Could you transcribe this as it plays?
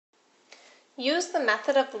Use the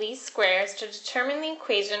method of least squares to determine the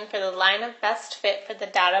equation for the line of best fit for the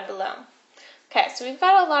data below. Okay, so we've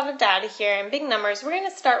got a lot of data here in big numbers. We're going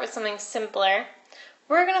to start with something simpler.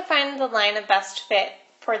 We're going to find the line of best fit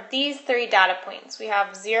for these three data points. We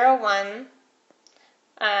have 0, 1,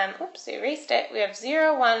 oops, I erased it. We have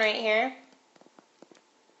 0, 1 right here.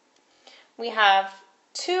 We have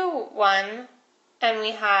 2, 1, and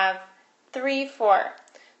we have 3, 4.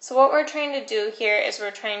 So what we're trying to do here is we're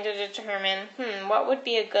trying to determine, what would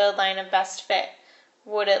be a good line of best fit?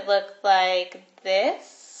 Would it look like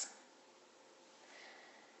this?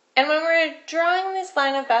 And when we're drawing this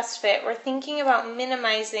line of best fit, we're thinking about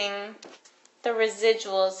minimizing the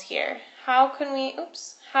residuals here. How can we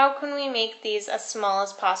make these as small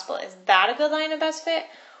as possible? Is that a good line of best fit?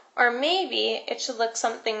 Or maybe it should look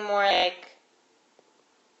something more like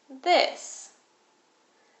this.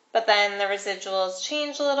 But then the residuals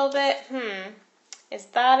change a little bit. Is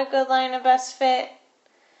that a good line of best fit?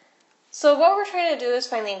 So what we're trying to do is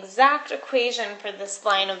find the exact equation for this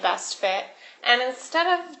line of best fit. And instead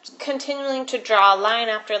of continuing to draw line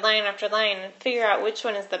after line after line and figure out which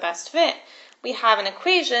one is the best fit, we have an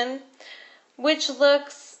equation which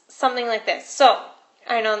looks something like this. So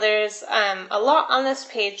I know there's a lot on this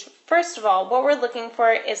page. First of all, what we're looking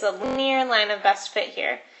for is a linear line of best fit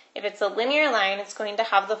here. If it's a linear line, it's going to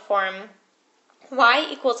have the form y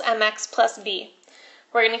equals mx plus b.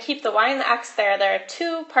 We're going to keep the y and the x there. There are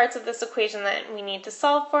two parts of this equation that we need to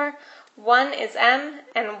solve for. One is m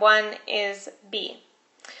and one is b.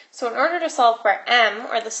 So in order to solve for m,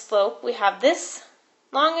 or the slope, we have this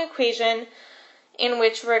long equation in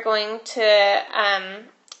which we're going to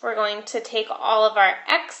take all of our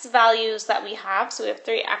x values that we have. So we have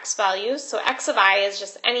 3 x values. So x of I is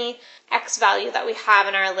just any x value that we have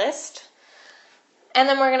in our list. And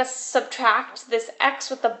then we're going to subtract this x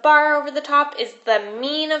with the bar over the top is the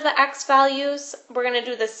mean of the x values. We're going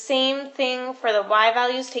to do the same thing for the y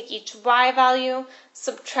values. Take each y value,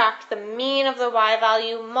 subtract the mean of the y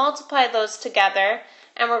value, multiply those together,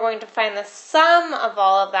 and we're going to find the sum of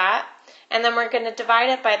all of that. And then we're going to divide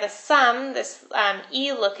it by the sum. This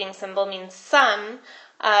E-looking symbol means sum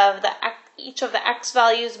of each of the x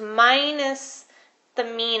values minus the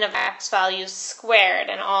mean of x values squared,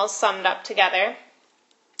 and all summed up together.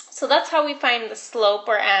 So that's how we find the slope,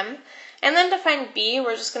 or m. And then to find b,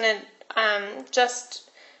 we're just going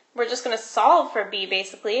to solve for b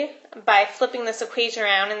basically by flipping this equation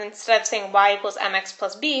around, and instead of saying y equals mx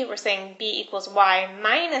plus b, we're saying b equals y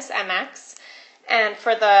minus mx. And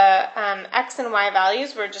for the x and y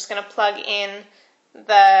values, we're just going to plug in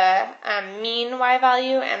the mean y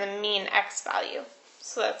value and the mean x value.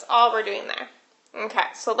 So that's all we're doing there.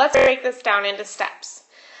 Okay, so let's break this down into steps.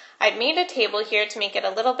 I've made a table here to make it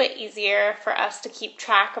a little bit easier for us to keep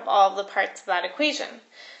track of all of the parts of that equation.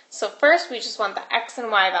 So first, we just want the x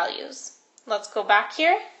and y values. Let's go back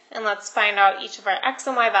here and let's find out each of our x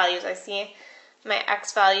and y values. I see my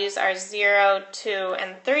x values are 0, 2,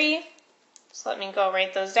 and 3. So let me go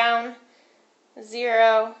write those down.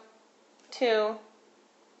 0, 2,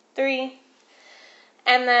 3.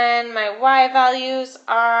 And then my y values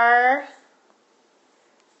are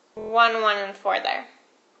 1, 1, and 4 there.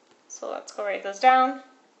 So let's go write those down.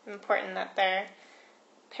 Important that they're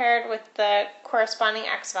paired with the corresponding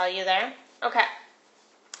x value there. Okay.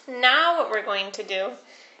 Now what we're going to do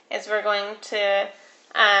is we're going to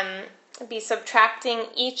be subtracting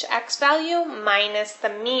each x value minus the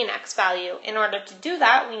mean x value. In order to do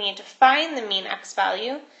that, we need to find the mean x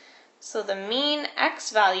value. So the mean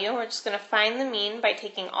x value, we're just going to find the mean by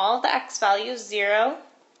taking all the x values, 0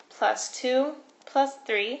 plus 2 plus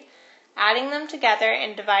 3, adding them together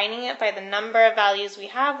and dividing it by the number of values we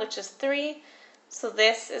have, which is 3. So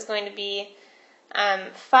this is going to be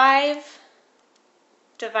 5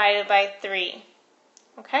 divided by 3.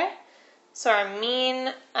 Okay? So our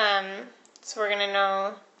mean, so we're going to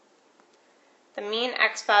know the mean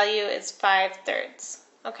x value is 5/3.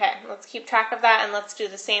 Okay, let's keep track of that and let's do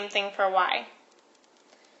the same thing for y.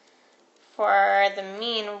 For the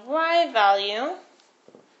mean y value,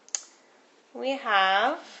 we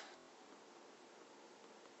have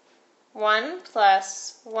 1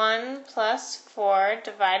 plus 1 plus 4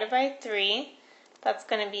 divided by 3. That's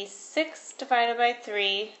going to be 6 divided by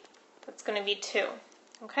 3. That's going to be 2.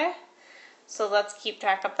 Okay? So let's keep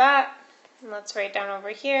track of that. And let's write down over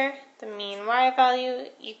here, the mean y value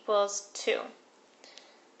equals 2.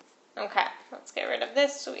 Okay, let's get rid of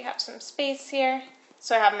this so we have some space here.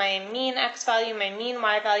 So I have my mean x value, my mean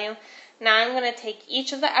y value. Now I'm going to take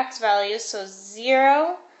each of the x values, so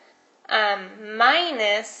 0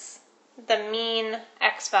 minus the mean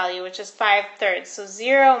x value, which is 5/3. So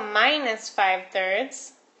 0 minus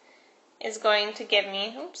 5/3 is going to give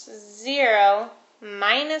me, 0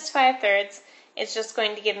 minus 5/3 is just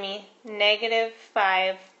going to give me negative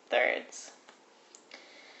 5/3.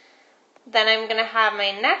 Then I'm going to have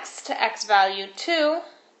my next x value 2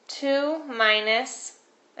 minus,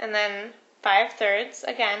 and then 5/3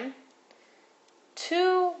 again.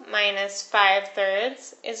 2 minus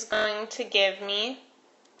 5/3 is going to give me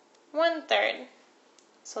 1/3.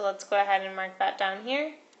 So let's go ahead and mark that down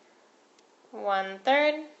here.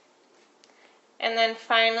 1/3. And then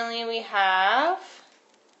finally we have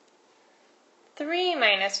 3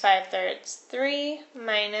 minus 5/3. 3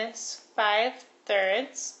 minus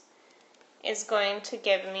 5/3 is going to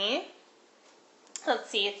give me, let's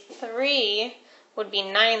see, 3 would be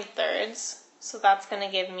 9/3, so that's going to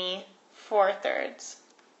give me 4/3.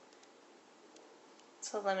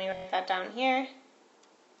 So let me write that down here.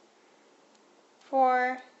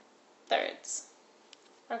 4/3.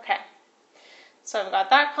 Okay, so I've got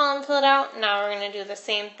that column filled out. Now we're going to do the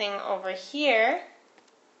same thing over here.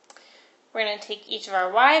 We're going to take each of our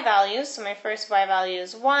y values. So my first y value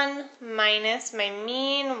is 1 minus my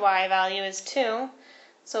mean y value is 2.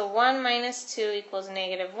 So 1 minus 2 equals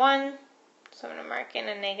negative 1. So I'm going to mark in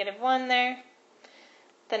a negative 1 there.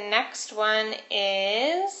 The next one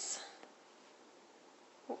is,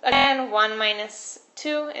 again, 1 minus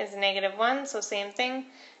 2 is negative 1, so same thing.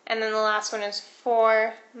 And then the last one is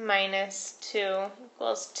 4 minus 2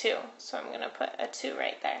 equals 2. So I'm going to put a 2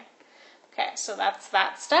 right there. Okay, so that's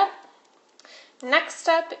that step. Next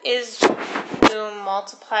step is to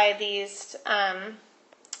multiply these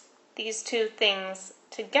two things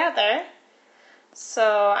together.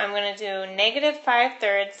 So I'm going to do negative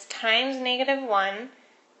 5/3 times negative 1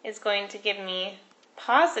 is going to give me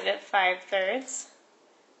positive 5/3.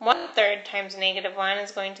 1/3 times negative 1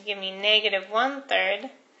 is going to give me negative 1/3.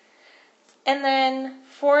 And then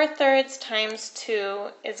 4/3 times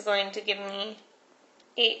 2 is going to give me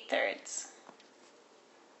 8/3.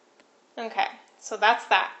 Okay, so that's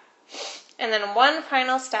that. And then one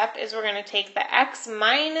final step is we're going to take the x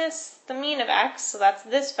minus the mean of x, so that's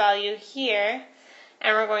this value here,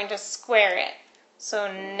 and we're going to square it.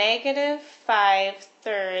 So negative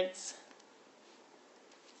 5/3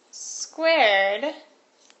 squared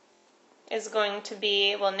is going to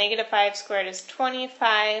be, well, negative 5 squared is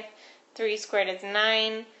 25, 3 squared is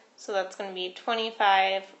 9, so that's going to be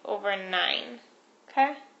 25 over 9.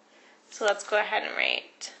 Okay? So let's go ahead and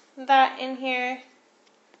write that in here.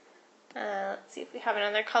 Let's see if we have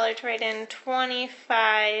another color to write in.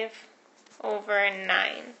 25 over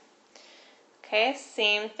 9. Okay,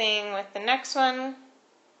 same thing with the next one.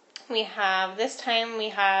 We have, this time we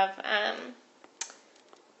have,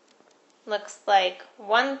 looks like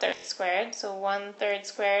 1/3 squared. So 1/3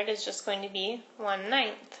 squared is just going to be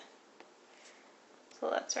 1/9. So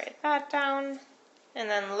let's write that down. And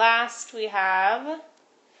then last we have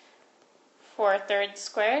 4/3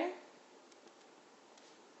 squared.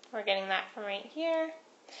 We're getting that from right here.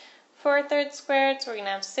 4/3 squared, so we're going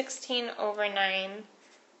to have 16 over 9.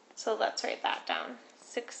 So let's write that down.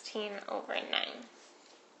 16 over 9.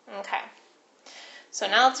 Okay. So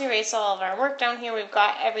now let's erase all of our work down here. We've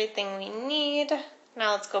got everything we need.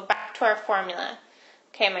 Now let's go back to our formula.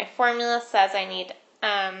 Okay, my formula says I need,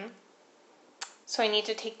 so I need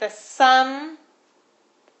to take the sum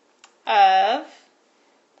of,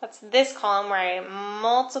 that's this column where I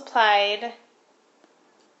multiplied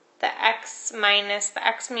the x minus the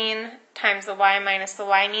x mean times the y minus the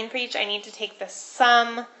y mean for each. I need to take the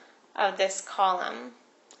sum of this column.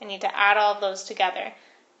 I need to add all of those together.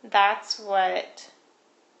 That's what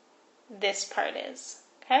this part is.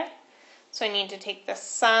 Okay? So I need to take the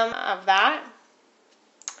sum of that.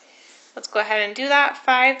 Let's go ahead and do that.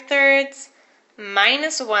 5/3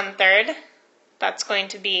 minus 1/3. That's going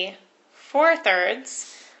to be 4/3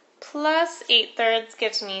 plus 8/3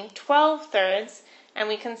 gives me 12/3. And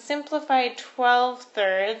we can simplify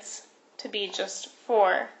 12/3 to be just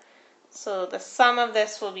 4. So the sum of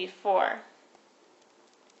this will be 4.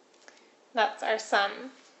 That's our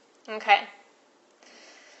sum. Okay.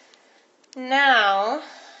 Now,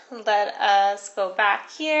 let us go back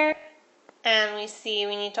here. And we see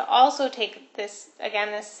we need to also take this,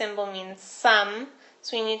 again, this symbol means sum.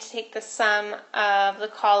 So we need to take the sum of the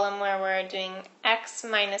column where we're doing x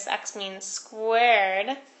minus x mean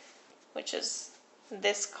squared, which is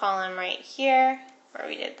this column right here, where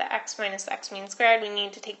we did the x minus x mean squared. We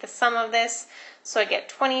need to take the sum of this. So I get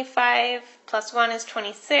 25 plus 1 is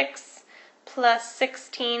 26, plus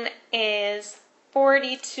 16 is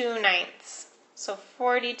 42/9. So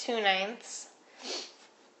 42/9.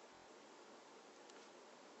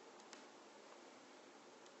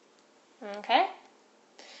 Okay.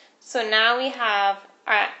 So now we have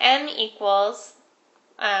m equals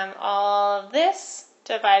all of this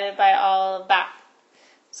divided by all of that.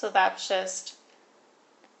 So that's just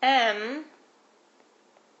m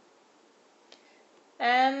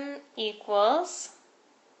equals,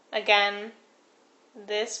 again,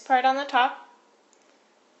 this part on the top.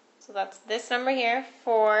 So that's this number here,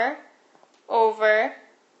 4 over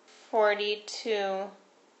 42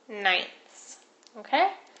 ninths.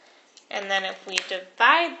 Okay? And then if we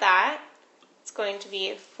divide that, it's going to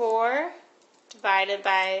be 4 divided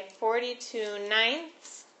by 42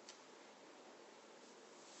 ninths.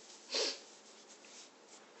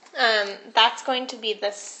 That's going to be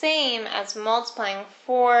the same as multiplying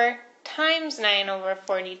 4 times 9 over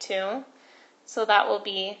 42. So that will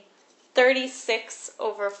be 36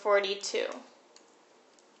 over 42.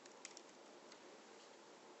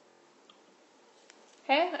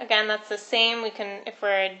 Okay, again, that's the same. We can, if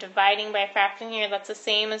we're dividing by a fraction here, that's the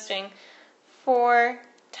same as doing 4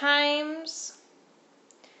 times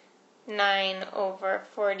 9 over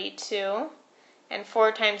 42. And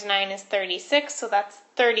 4 times 9 is 36, so that's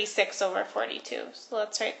 36 over 42. So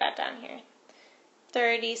let's write that down here.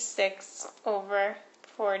 36 over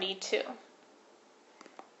 42.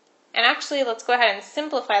 And actually, let's go ahead and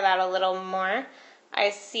simplify that a little more. I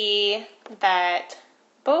see that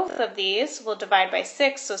both of these will divide by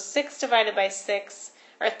 6, so 6 divided by 6,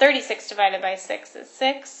 or 36 divided by 6 is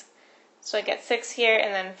 6. So I get 6 here,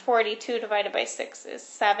 and then 42 divided by 6 is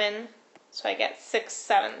 7. So I get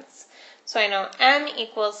 6/7. So I know m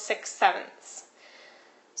equals 6/7.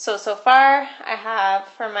 So far I have,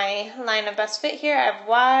 for my line of best fit here, I have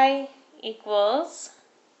y equals,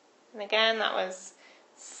 and again that was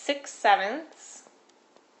 6/7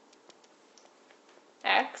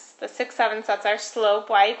 x, the 6/7, that's our slope,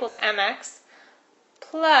 y equals mx,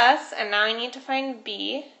 plus, and now I need to find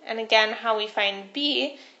b, and again how we find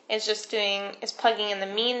b is plugging in the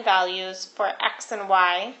mean values for x and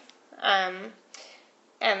y,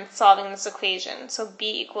 and solving this equation. So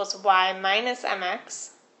b equals y minus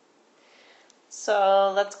mx.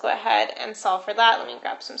 So let's go ahead and solve for that. Let me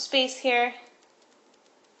grab some space here.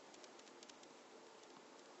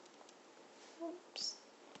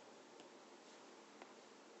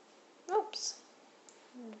 Oops.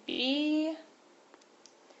 b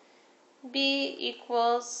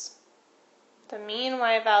equals the mean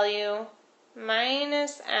y value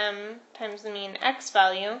minus m times the mean x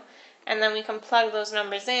value. And then we can plug those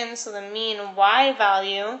numbers in, so the mean y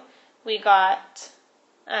value we got,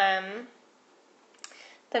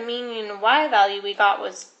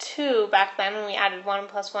 was 2 back then when we added 1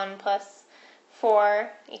 plus 1 plus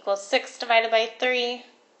 4 equals 6 divided by 3,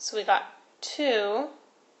 so we got 2.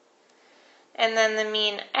 And then the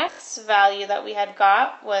mean x value that we had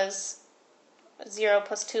got was 0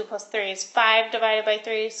 plus 2 plus 3 is 5 divided by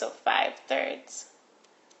 3, so 5/3.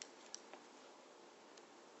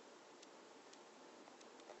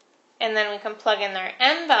 And then we can plug in our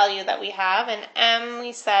m value that we have, and m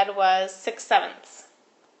we said was 6/7.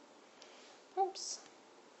 Oops.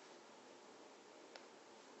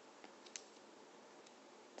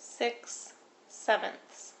 6/7.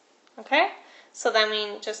 Okay? So then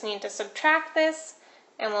we just need to subtract this,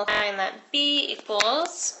 and we'll find that b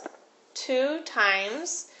equals 2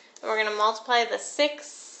 times, and we're going to multiply the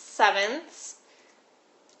 6/7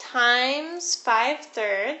 times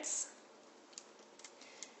 5/3.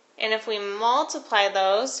 And if we multiply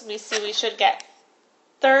those, we see we should get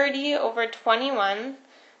 30 over 21.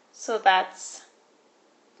 So that's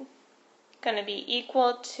going to be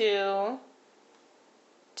equal to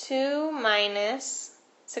 2 minus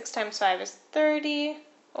 6 times 5 is 30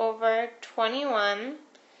 over 21,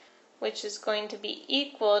 which is going to be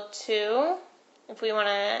equal to, if we want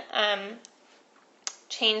to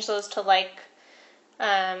change those to like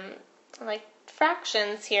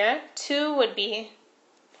fractions here, 2 would be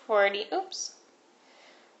 40, oops,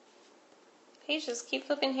 pages keep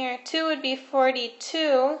flipping here, 2 would be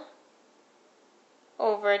 42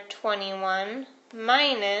 over 21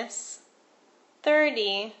 minus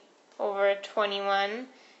 30 over 21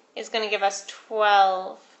 is going to give us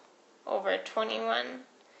 12 over 21.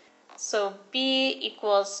 So b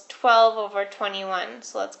equals 12 over 21.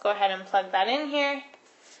 So let's go ahead and plug that in here.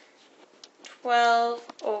 12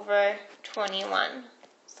 over 21.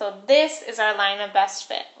 So this is our line of best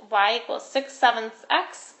fit. Y equals 6/7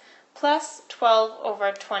 x plus 12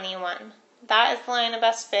 over 21. That is the line of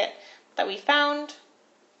best fit that we found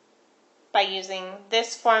by using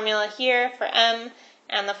this formula here for m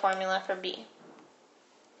and the formula for b.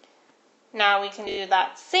 Now we can do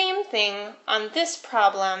that same thing on this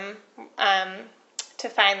problem to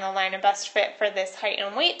find the line of best fit for this height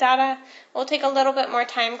and weight data. It will take a little bit more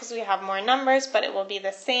time because we have more numbers, but it will be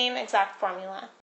the same exact formula.